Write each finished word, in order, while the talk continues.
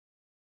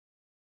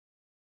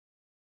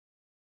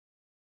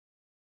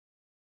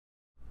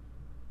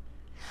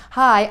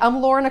Hi,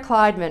 I'm Lorna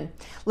Kleidman.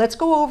 Let's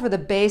go over the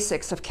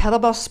basics of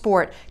Kettlebell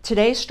Sport,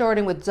 today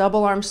starting with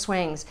double arm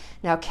swings.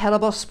 Now,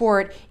 Kettlebell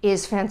Sport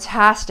is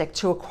fantastic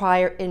to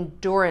acquire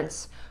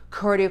endurance,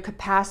 cardio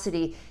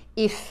capacity,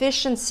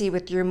 efficiency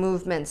with your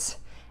movements,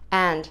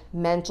 and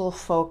mental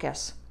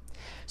focus.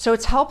 So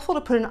it's helpful to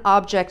put an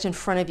object in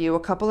front of you, a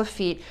couple of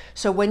feet,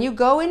 so when you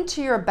go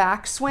into your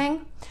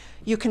backswing,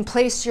 you can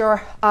place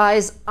your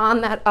eyes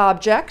on that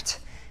object.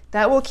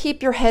 That will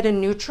keep your head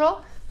in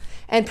neutral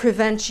and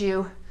prevent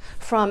you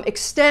from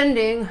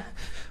extending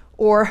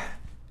or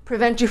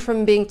prevent you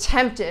from being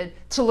tempted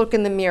to look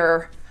in the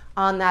mirror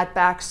on that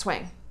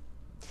backswing.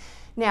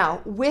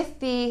 Now, with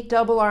the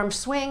double arm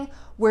swing,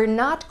 we're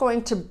not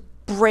going to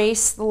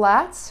brace the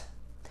lats.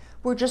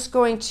 We're just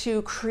going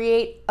to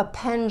create a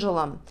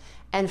pendulum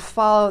and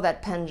follow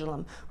that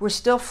pendulum. We're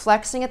still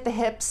flexing at the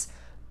hips,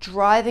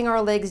 driving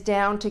our legs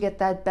down to get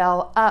that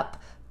bell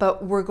up,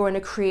 but we're going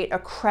to create a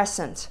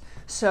crescent.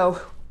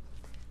 So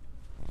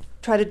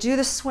try to do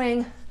the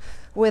swing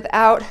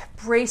without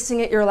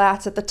bracing at your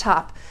lats at the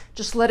top.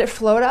 Just let it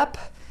float up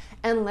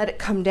and let it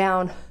come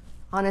down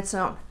on its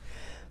own.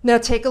 Now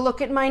take a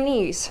look at my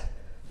knees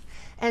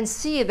and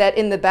see that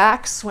in the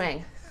back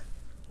swing,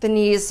 the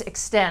knees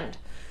extend.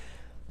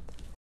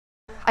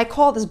 I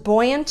call this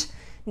buoyant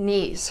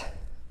knees.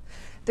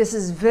 This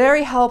is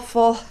very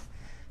helpful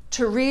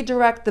to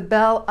redirect the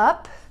bell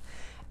up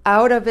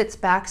out of its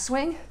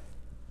backswing,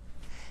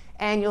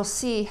 and you'll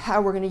see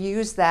how we're going to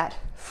use that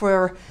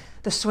for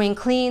the swing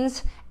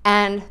cleans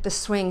and the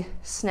swing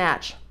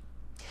snatch.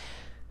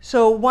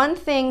 So one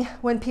thing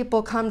when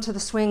people come to the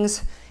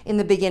swings in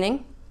the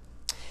beginning,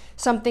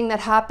 something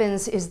that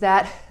happens is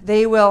that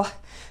they will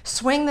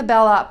swing the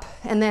bell up,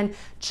 and then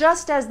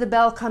just as the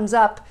bell comes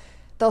up,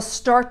 they'll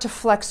start to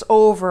flex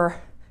over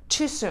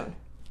too soon.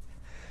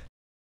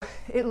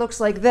 It looks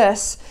like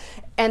this,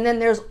 and then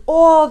there's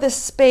all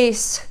this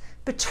space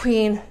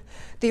between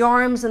the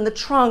arms and the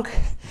trunk,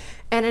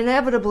 and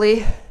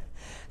inevitably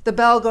the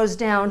bell goes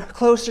down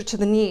closer to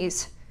the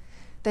knees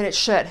than it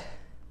should.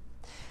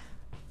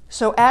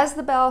 So as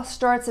the bell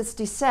starts its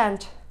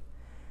descent,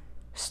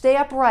 stay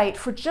upright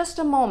for just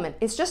a moment.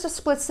 It's just a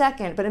split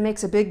second, but it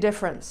makes a big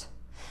difference.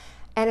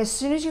 And as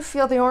soon as you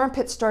feel the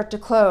armpits start to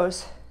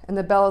close and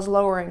the bell is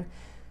lowering,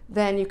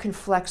 then you can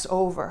flex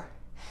over.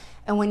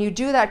 And when you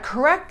do that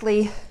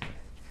correctly,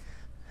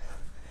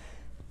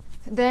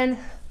 then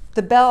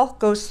the bell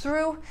goes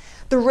through,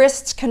 the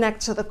wrists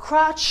connect to the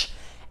crotch,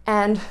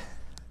 and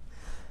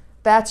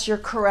that's your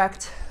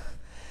correct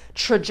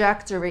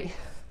trajectory.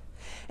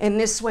 And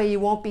this way you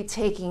won't be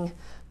taking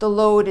the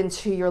load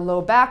into your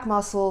low back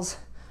muscles,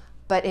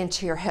 but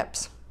into your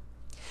hips.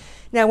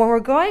 Now, when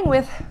we're going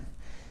with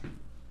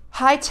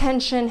high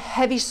tension,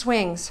 heavy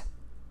swings,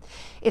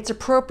 it's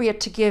appropriate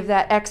to give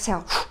that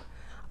exhale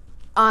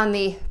on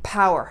the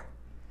power,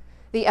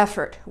 the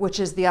effort, which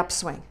is the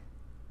upswing.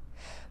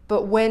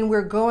 But when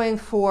we're going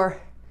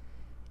for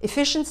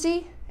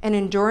efficiency and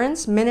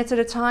endurance, minutes at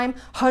a time,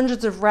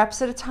 hundreds of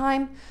reps at a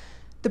time,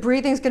 the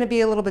breathing is going to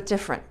be a little bit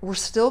different. We're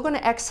still going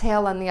to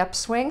exhale on the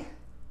upswing,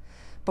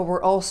 but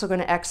we're also going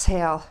to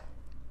exhale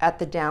at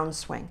the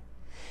downswing.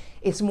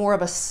 It's more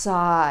of a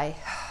sigh,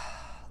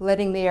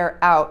 letting the air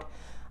out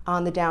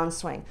on the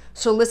downswing.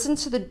 So listen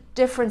to the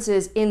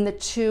differences in the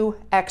two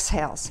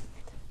exhales.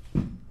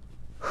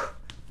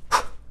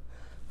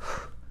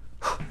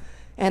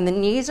 And the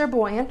knees are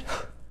buoyant.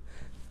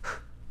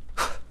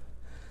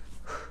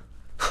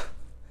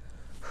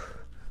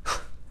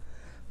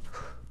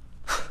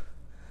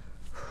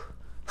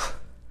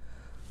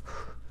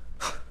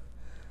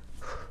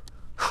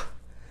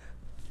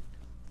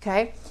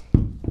 Okay,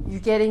 you're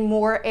getting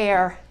more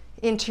air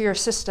into your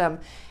system,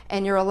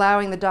 and you're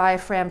allowing the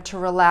diaphragm to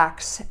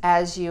relax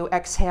as you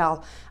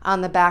exhale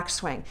on the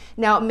backswing.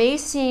 Now, it may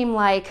seem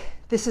like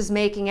this is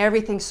making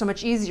everything so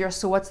much easier,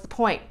 so what's the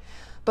point?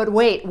 But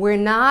wait, we're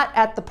not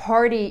at the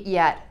party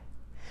yet.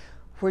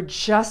 We're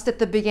just at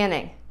the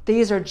beginning.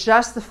 These are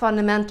just the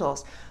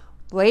fundamentals.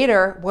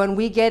 Later, when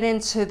we get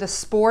into the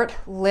sport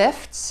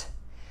lifts,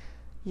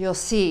 you'll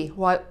see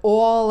why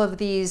all of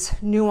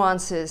these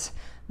nuances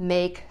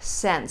make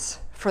sense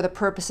for the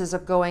purposes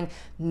of going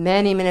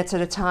many minutes at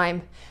a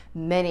time,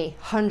 many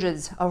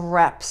hundreds of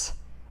reps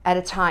at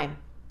a time.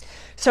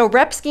 So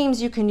rep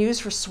schemes you can use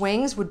for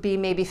swings would be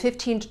maybe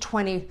 15 to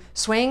 20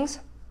 swings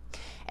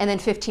and then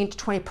 15 to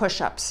 20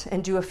 push-ups,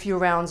 and do a few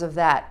rounds of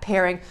that,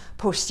 pairing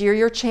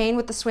posterior chain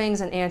with the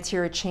swings and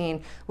anterior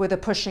chain with a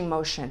pushing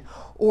motion.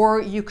 Or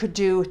you could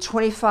do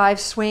 25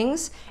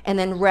 swings and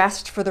then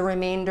rest for the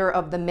remainder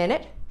of the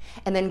minute,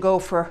 and then go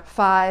for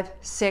 5,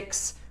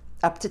 6,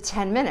 up to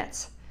 10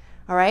 minutes.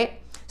 All right?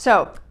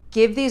 So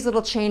give these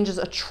little changes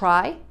a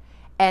try,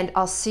 and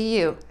I'll see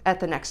you at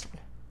the next one.